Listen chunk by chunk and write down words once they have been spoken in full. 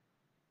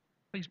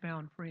Please bow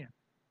in prayer.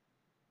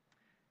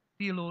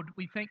 Dear Lord,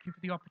 we thank you for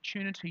the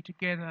opportunity to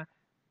gather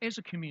as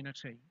a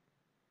community.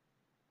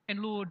 And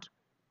Lord,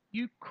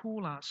 you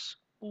call us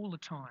all the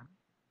time.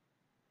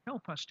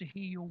 Help us to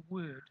hear your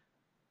word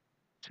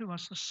to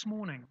us this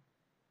morning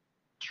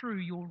through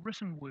your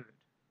written word.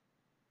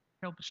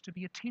 Help us to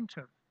be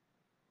attentive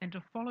and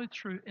to follow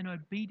through in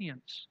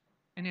obedience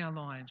in our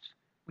lives.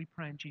 We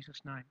pray in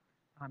Jesus' name.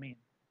 Amen.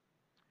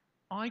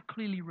 I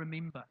clearly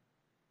remember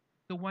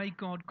the way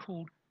God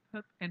called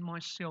Pip and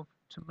myself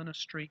to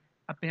ministry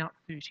about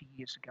 30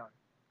 years ago.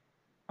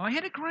 I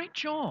had a great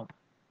job,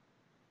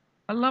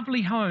 a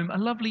lovely home, a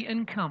lovely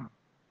income,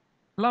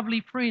 lovely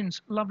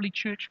friends, lovely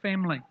church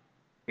family.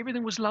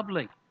 Everything was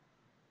lovely.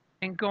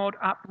 And God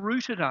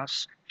uprooted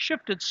us,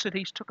 shifted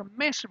cities, took a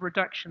massive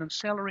reduction in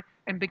salary,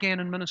 and began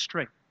in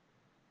ministry.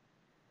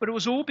 But it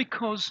was all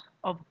because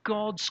of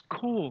God's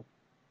call.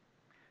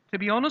 To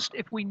be honest,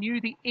 if we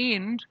knew the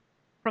end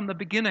from the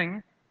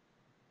beginning,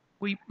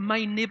 we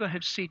may never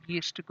have said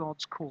yes to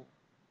God's call.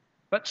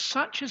 But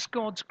such is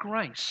God's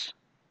grace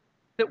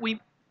that we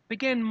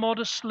began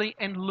modestly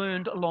and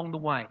learned along the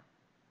way.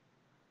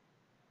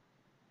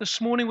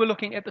 This morning we're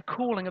looking at the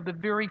calling of the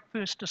very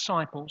first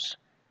disciples.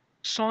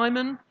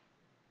 Simon,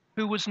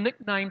 who was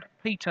nicknamed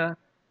Peter,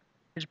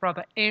 his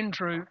brother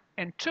Andrew,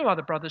 and two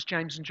other brothers,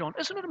 James and John.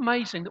 Isn't it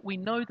amazing that we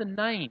know the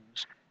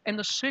names and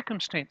the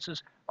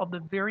circumstances of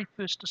the very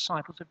first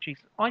disciples of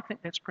Jesus? I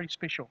think that's pretty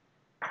special.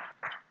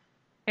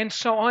 And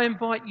so I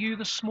invite you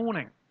this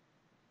morning,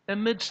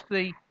 amidst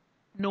the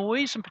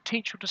noise and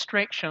potential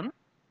distraction,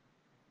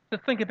 to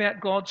think about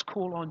God's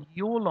call on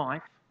your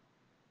life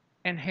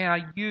and how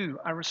you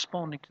are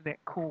responding to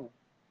that call.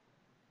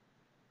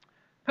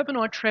 Pip and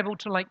I travelled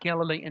to Lake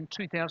Galilee in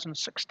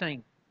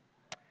 2016,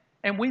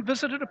 and we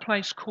visited a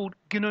place called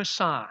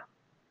Ginosar,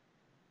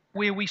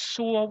 where we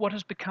saw what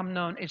has become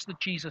known as the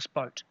Jesus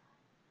boat.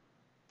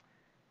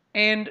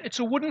 And it's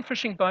a wooden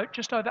fishing boat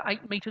just over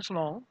 8 metres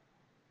long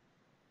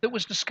that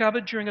was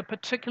discovered during a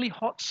particularly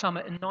hot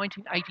summer in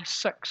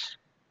 1986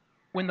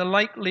 when the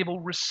lake level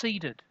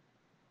receded.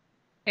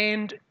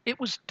 And it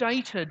was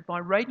dated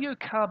by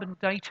radiocarbon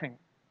dating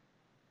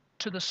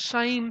to the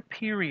same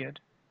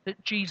period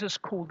that Jesus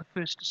called the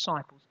first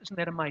disciples. Isn't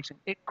that amazing?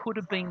 It could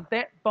have been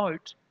that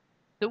boat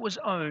that was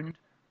owned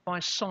by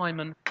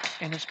Simon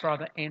and his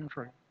brother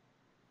Andrew.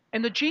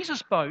 And the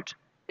Jesus boat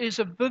is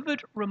a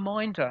vivid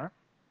reminder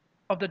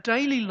of the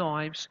daily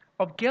lives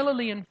of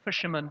Galilean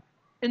fishermen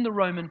in the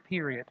Roman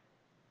period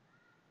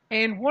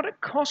and what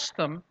it cost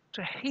them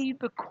to heed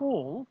the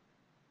call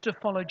to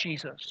follow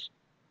Jesus.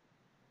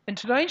 In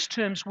today's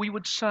terms, we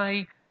would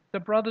say the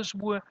brothers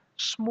were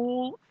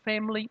small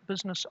family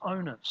business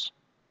owners.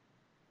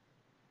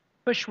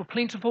 Fish were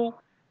plentiful,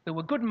 there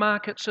were good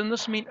markets, and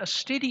this meant a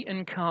steady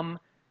income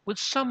with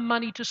some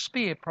money to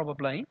spare,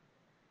 probably.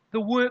 The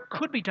work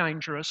could be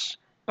dangerous,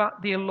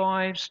 but their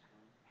lives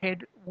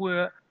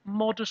were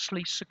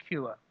modestly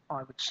secure,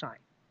 I would say.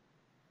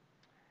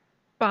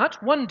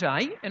 But one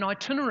day, an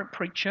itinerant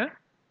preacher,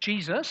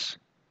 Jesus,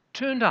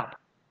 turned up.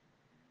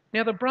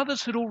 Now, the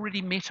brothers had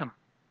already met him,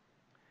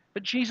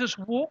 but Jesus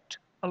walked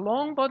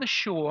along by the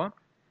shore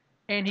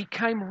and he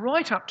came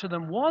right up to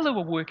them while they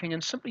were working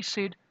and simply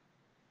said,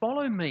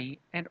 "Follow me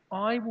and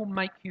I will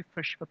make you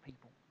fish for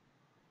people."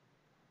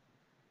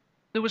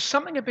 There was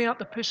something about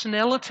the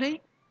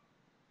personality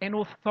and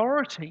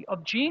authority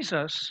of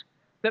Jesus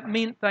that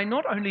meant they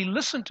not only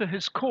listened to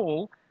his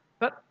call,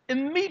 but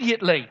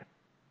immediately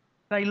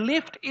they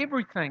left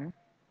everything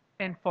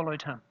and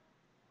followed him.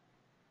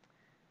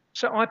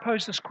 So I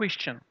pose this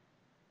question: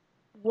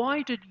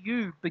 why did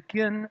you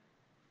begin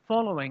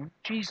following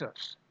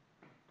Jesus?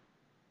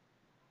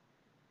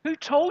 Who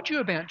told you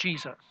about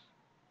Jesus?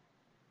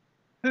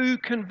 Who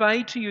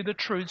conveyed to you the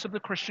truths of the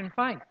Christian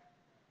faith?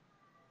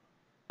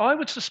 I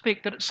would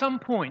suspect that at some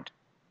point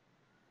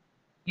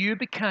you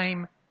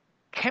became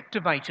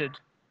captivated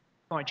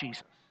by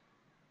Jesus.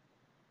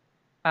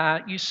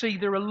 You see,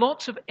 there are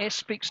lots of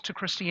aspects to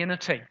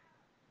Christianity,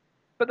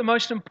 but the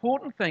most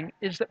important thing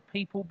is that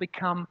people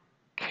become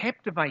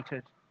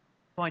captivated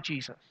by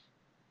Jesus.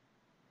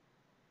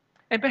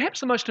 And perhaps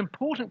the most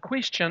important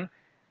question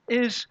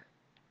is,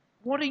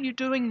 what are you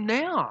doing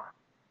now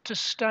to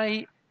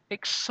stay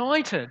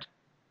excited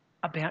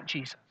about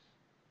Jesus?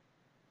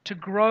 To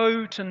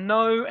grow, to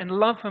know and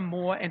love him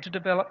more, and to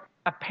develop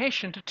a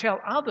passion to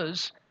tell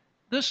others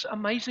this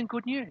amazing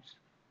good news.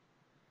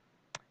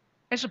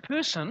 As a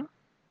person,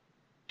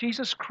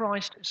 Jesus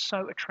Christ is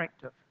so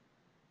attractive.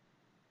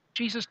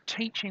 Jesus'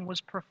 teaching was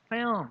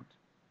profound.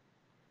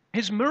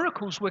 His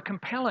miracles were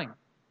compelling.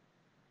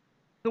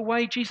 The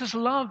way Jesus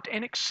loved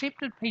and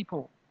accepted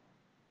people.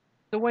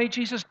 The way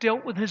Jesus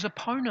dealt with his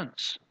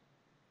opponents.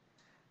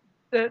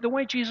 The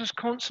way Jesus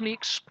constantly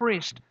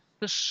expressed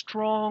the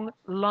strong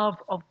love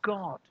of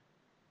God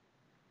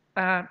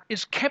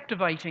is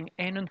captivating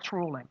and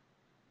enthralling.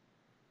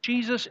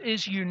 Jesus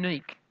is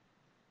unique.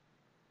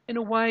 In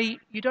a way,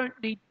 you don't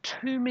need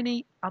too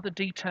many other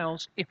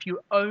details if you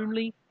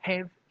only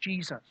have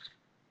Jesus.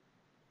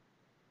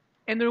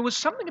 And there was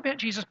something about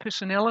Jesus'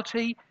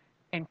 personality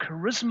and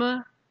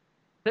charisma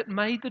that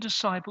made the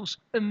disciples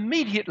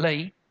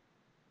immediately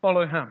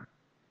follow him,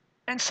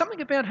 and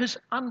something about his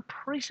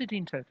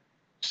unprecedented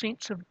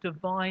sense of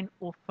divine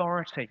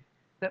authority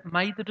that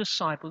made the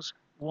disciples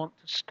want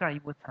to stay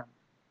with him.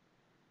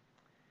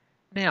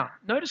 Now,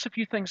 notice a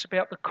few things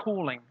about the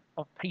calling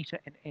of Peter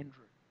and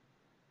Andrew,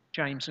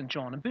 James and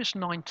John. In verse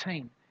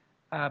 19,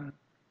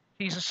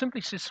 Jesus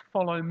simply says,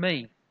 "Follow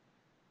me."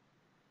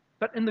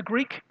 But in the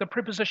Greek, the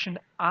preposition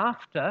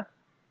after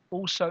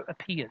also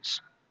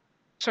appears.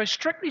 So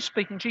strictly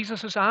speaking,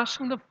 Jesus is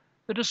asking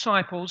the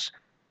disciples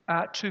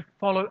to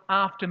follow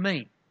after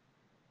me.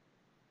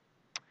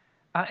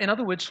 In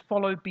other words,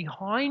 follow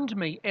behind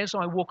me as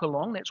I walk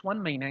along, that's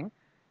one meaning,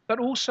 but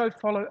also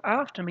follow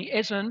after me,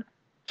 as in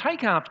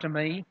take after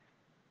me,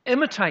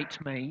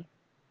 imitate me,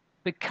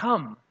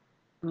 become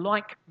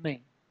like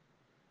me.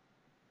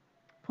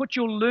 Put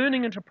your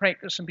learning into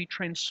practice and be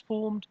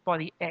transformed by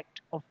the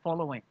act of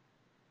following.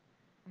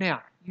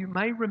 Now, you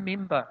may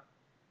remember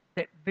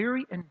that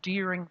very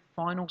endearing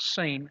final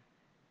scene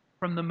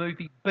from the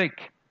movie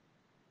Big,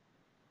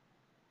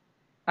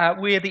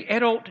 where the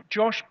adult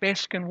Josh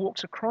Baskin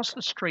walks across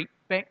the street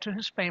back to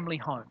his family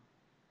home.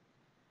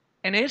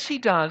 And as he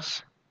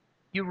does,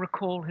 you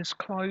recall his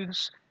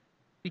clothes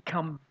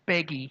become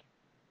baggy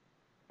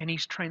and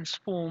he's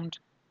transformed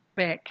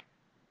back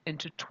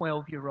into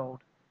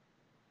 12-year-old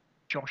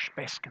Josh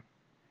Baskin.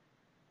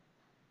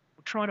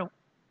 We'll try to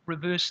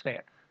reverse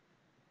that.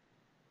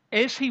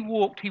 As he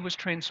walked, he was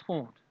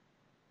transformed.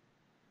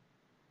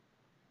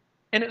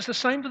 And it's the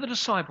same for the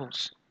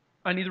disciples,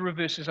 only the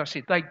reverse, as I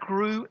said. They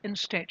grew in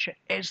stature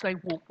as they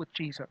walked with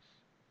Jesus.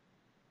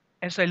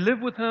 As they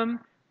lived with him,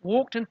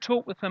 walked and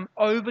talked with him,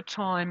 over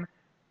time,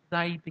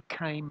 they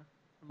became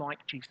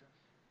like Jesus.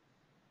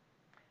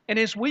 And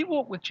as we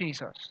walk with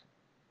Jesus,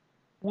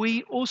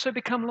 we also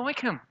become like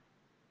him.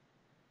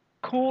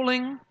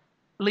 Calling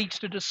leads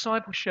to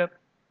discipleship,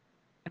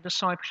 and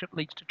discipleship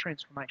leads to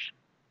transformation.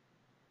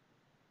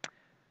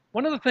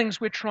 One of the things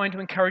we're trying to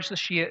encourage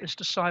this year is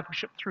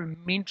discipleship through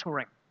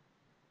mentoring.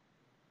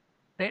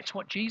 That's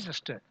what Jesus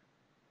did.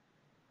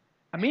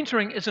 A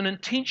mentoring is an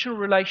intentional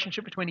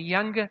relationship between a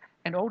younger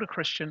and older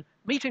Christian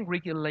meeting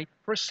regularly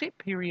for a set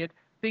period,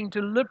 being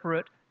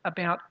deliberate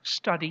about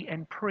study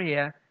and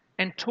prayer,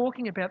 and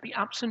talking about the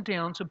ups and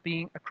downs of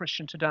being a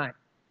Christian today.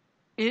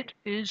 It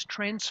is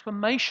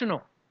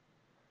transformational.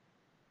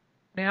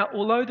 Now,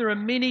 although there are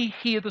many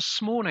here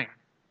this morning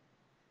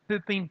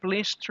who've been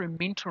blessed through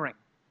mentoring,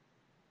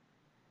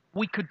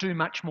 we could do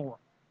much more.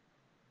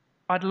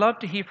 I'd love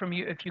to hear from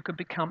you if you could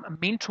become a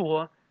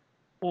mentor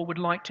or would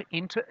like to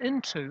enter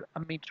into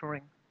a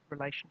mentoring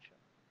relationship.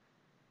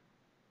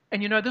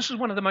 And you know, this is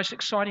one of the most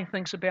exciting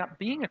things about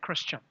being a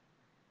Christian,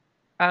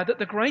 that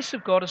the grace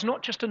of God is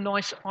not just a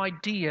nice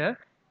idea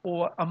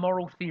or a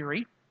moral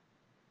theory,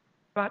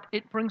 but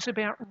it brings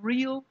about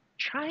real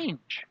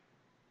change,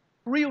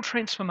 real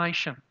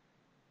transformation,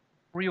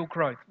 real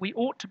growth. We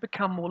ought to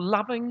become more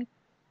loving,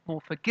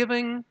 more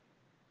forgiving,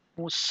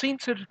 more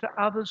sensitive to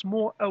others,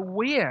 more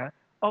aware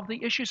of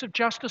the issues of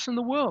justice in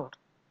the world.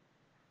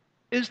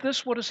 Is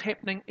this what is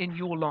happening in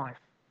your life?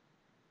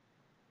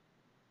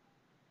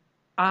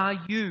 Are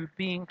you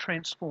being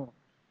transformed?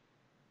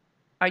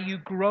 Are you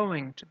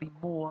growing to be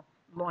more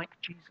like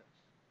Jesus?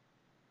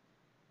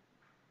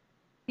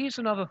 Here's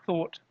another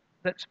thought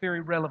that's very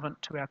relevant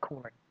to our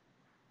calling.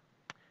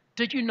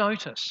 Did you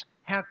notice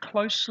how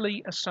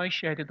closely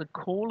associated the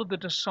call of the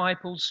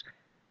disciples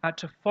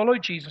to follow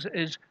Jesus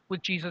is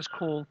with Jesus'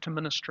 call to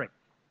ministry?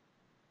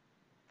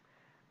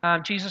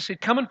 Jesus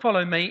said, "Come and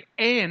follow me,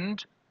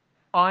 and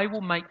I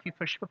will make you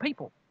fish for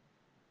people."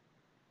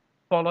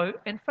 Follow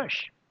and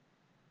fish.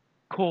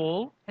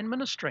 Call and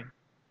ministry.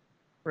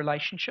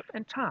 Relationship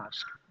and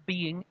task.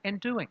 Being and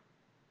doing.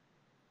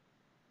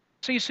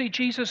 So you see,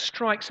 Jesus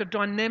strikes a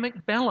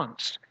dynamic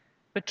balance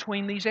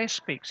between these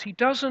aspects. He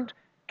doesn't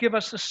give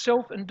us the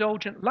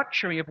self-indulgent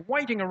luxury of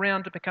waiting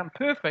around to become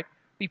perfect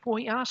before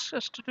he asks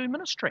us to do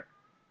ministry.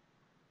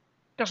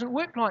 It doesn't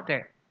work like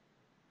that.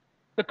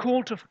 The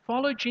call to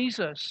follow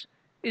Jesus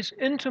is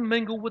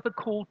intermingled with the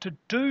call to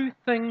do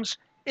things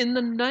in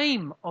the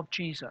name of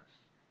Jesus.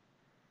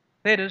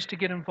 That is, to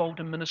get involved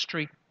in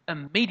ministry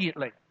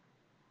immediately.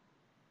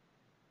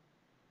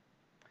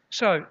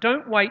 So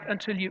don't wait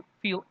until you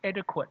feel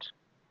adequate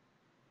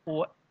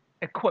or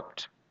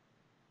equipped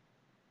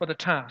for the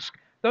task.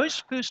 Those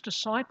first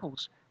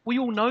disciples, we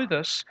all know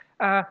this,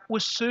 were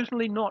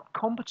certainly not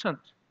competent.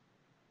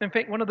 In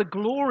fact, one of the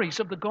glories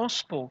of the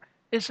gospel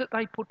is that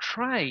they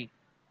portray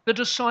the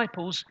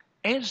disciples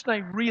as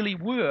they really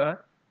were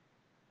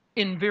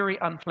in very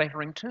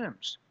unflattering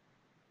terms.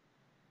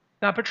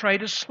 They're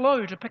portrayed as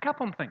slow to pick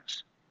up on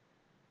things,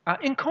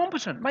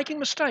 incompetent, making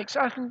mistakes,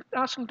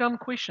 asking dumb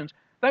questions.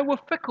 They were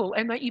fickle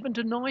and they even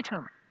denied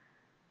him.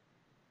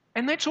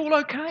 And that's all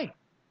okay,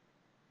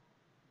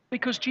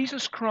 because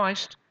Jesus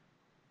Christ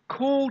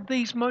called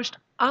these most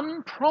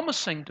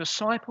unpromising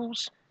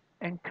disciples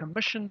and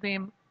commissioned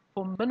them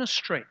for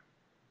ministry.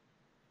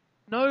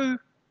 No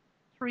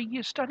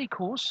 3-year study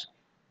course.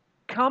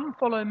 "Come,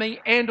 follow me,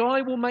 and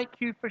I will make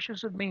you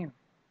fishers of men."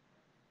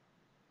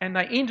 And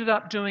they ended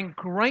up doing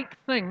great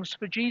things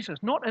for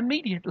Jesus. Not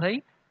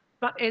immediately,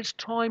 but as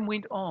time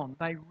went on,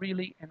 they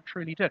really and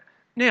truly did.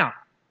 Now,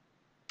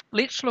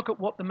 let's look at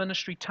what the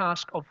ministry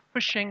task of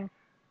fishing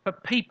for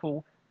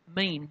people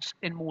means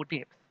in more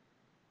depth.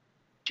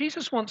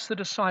 Jesus wants the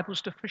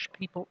disciples to fish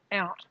people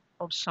out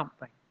of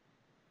something,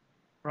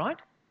 right?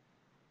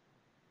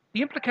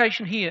 The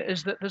implication here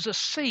is that there's a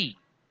sea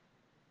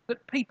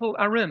that people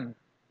are in.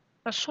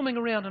 They're swimming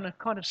around in a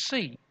kind of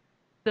sea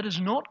that is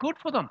not good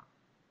for them.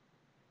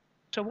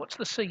 So what's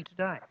the sea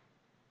today?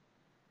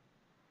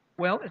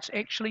 Well, it's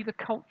actually the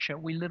culture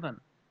we live in.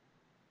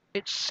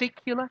 It's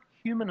secular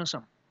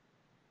humanism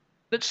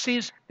that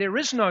says there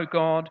is no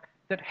God,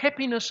 that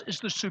happiness is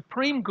the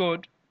supreme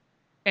good,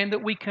 and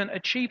that we can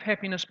achieve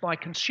happiness by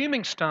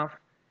consuming stuff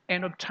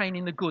and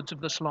obtaining the goods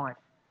of this life.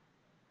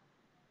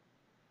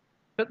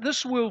 But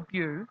this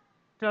worldview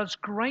does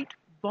great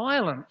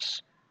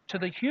violence to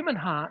the human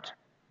heart.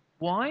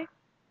 Why?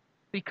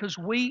 Because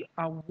we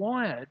are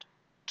wired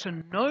to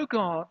know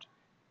God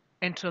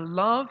and to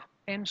love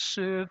and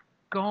serve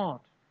God.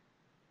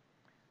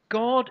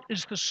 God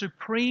is the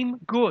supreme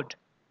good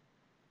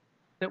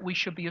that we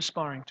should be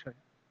aspiring to.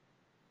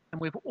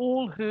 And we've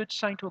all heard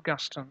St.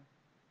 Augustine,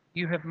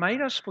 "You have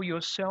made us for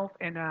yourself,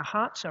 and our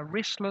hearts are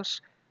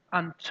restless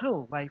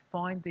until they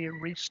find their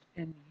rest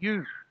in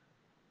you."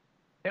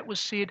 That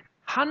was said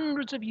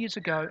hundreds of years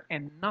ago,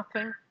 and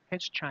nothing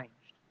has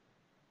changed.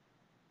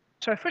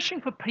 So fishing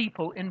for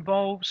people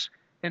involves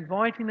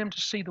inviting them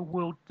to see the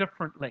world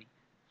differently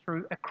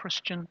through a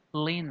Christian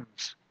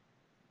lens.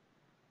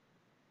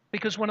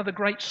 Because one of the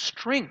great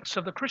strengths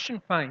of the Christian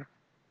faith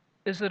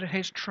is that it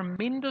has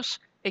tremendous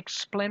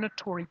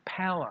explanatory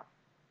power.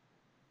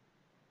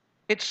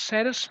 It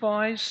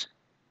satisfies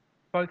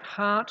both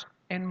heart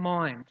and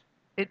mind.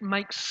 It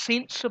makes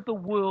sense of the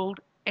world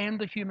and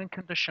the human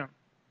condition.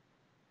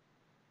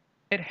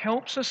 It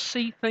helps us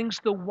see things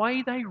the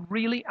way they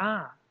really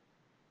are.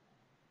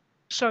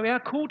 So our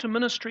call to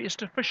ministry is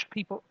to fish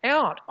people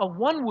out of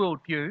one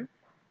worldview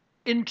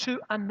into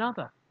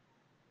another.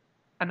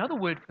 Another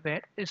word for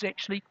that is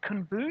actually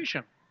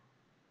conversion.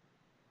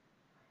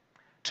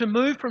 To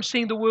move from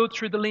seeing the world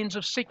through the lens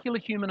of secular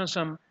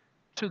humanism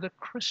to the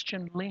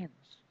Christian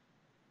lens.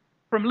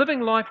 From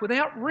living life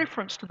without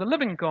reference to the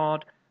living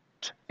God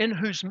in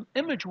whose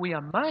image we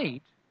are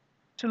made,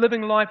 to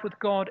living life with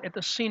God at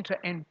the center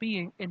and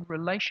being in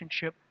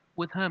relationship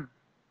with Him.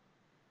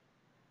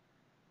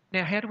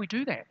 Now, how do we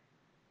do that?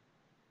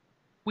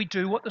 We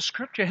do what the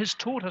Scripture has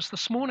taught us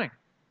this morning.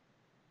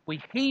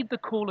 We heed the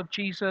call of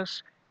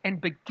Jesus and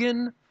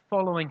begin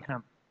following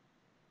Him.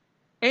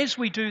 As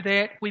we do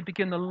that, we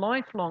begin the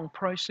lifelong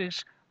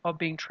process of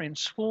being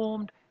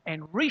transformed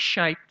and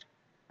reshaped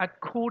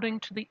according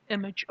to the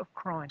image of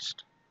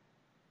Christ.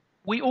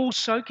 We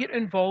also get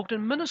involved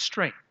in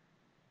ministry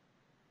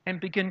and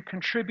begin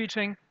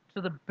contributing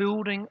to the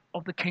building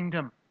of the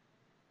kingdom.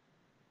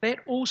 That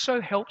also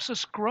helps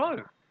us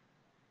grow.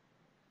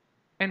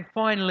 And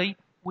finally,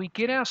 we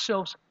get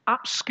ourselves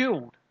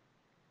upskilled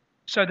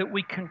so that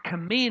we can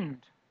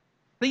commend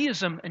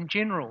theism in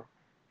general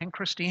and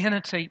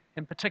Christianity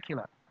in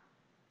particular.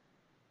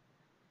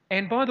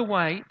 And by the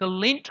way, the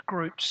Lent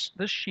groups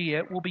this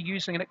year will be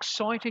using an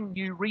exciting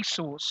new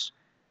resource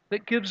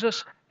that gives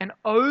us an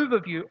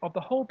overview of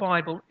the whole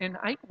Bible in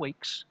 8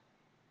 weeks.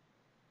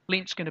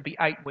 Lent's going to be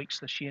 8 weeks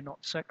this year, not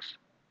 6.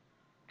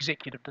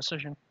 Executive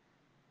decision.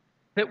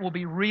 That will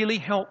be really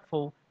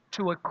helpful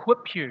to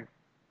equip you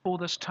for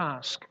this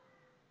task.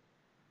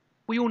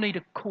 We all need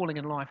a calling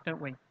in life,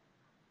 don't we?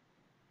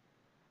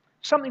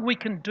 Something we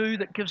can do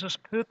that gives us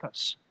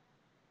purpose.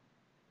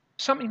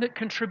 Something that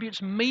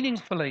contributes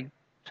meaningfully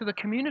to the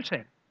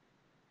community.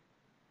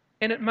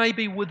 And it may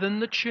be within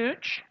the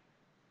church,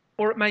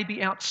 or it may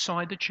be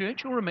outside the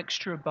church, or a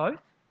mixture of both.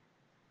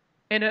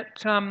 And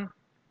it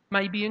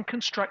may be in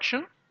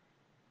construction,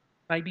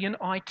 maybe in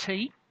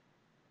IT,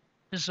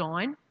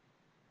 design,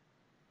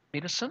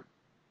 medicine,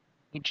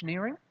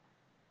 engineering,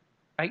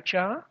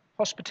 HR,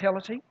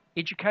 hospitality,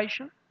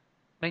 education,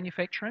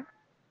 manufacturing,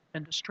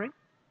 industry,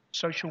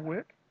 social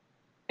work,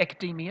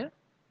 academia,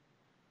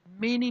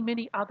 many,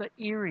 many other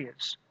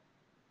areas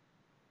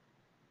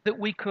that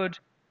we could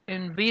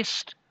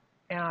invest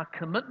our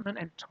commitment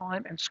and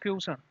time and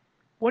skills in.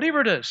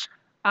 Whatever it is,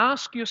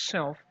 ask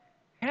yourself,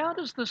 how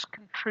does this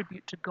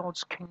contribute to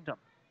God's kingdom?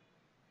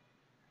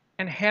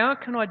 And how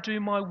can I do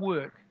my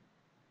work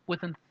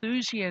with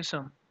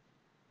enthusiasm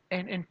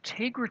and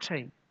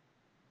integrity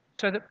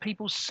so that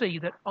people see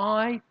that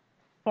I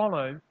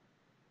follow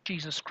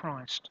Jesus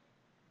Christ?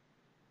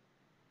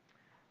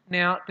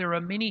 Now, there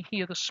are many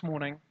here this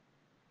morning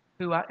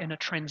who are in a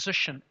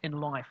transition in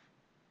life,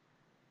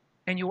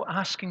 and you're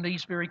asking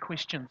these very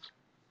questions.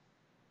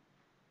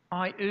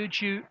 I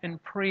urge you in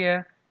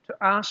prayer to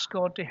ask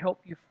God to help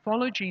you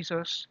follow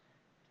Jesus,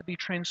 to be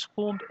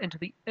transformed into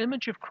the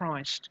image of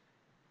Christ,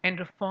 and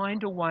to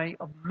find a way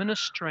of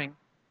ministering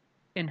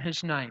in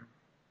His name.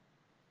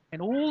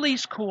 And all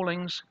these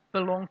callings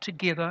belong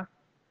together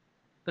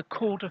the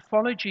call to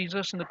follow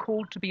Jesus and the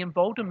call to be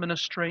involved in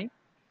ministry,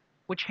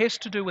 which has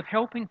to do with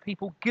helping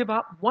people give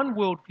up one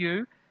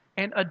worldview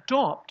and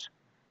adopt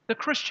the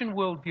Christian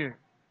worldview.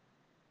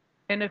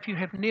 And if you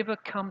have never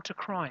come to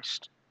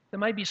Christ, there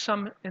may be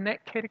some in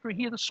that category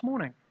here this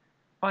morning.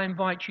 I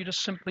invite you to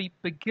simply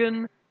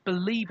begin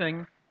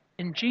believing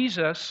in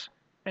Jesus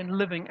and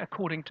living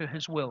according to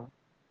his will.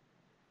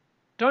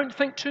 Don't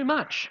think too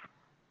much.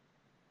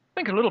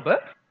 Think a little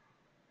bit,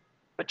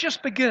 but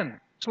just begin.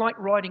 It's like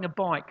riding a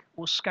bike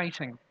or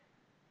skating.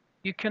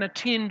 You can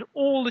attend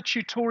all the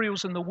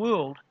tutorials in the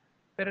world,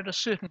 but at a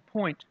certain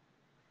point,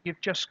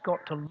 you've just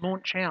got to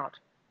launch out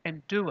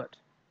and do it,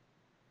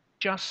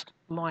 just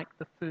like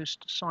the first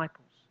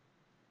disciples.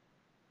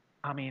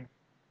 Amen.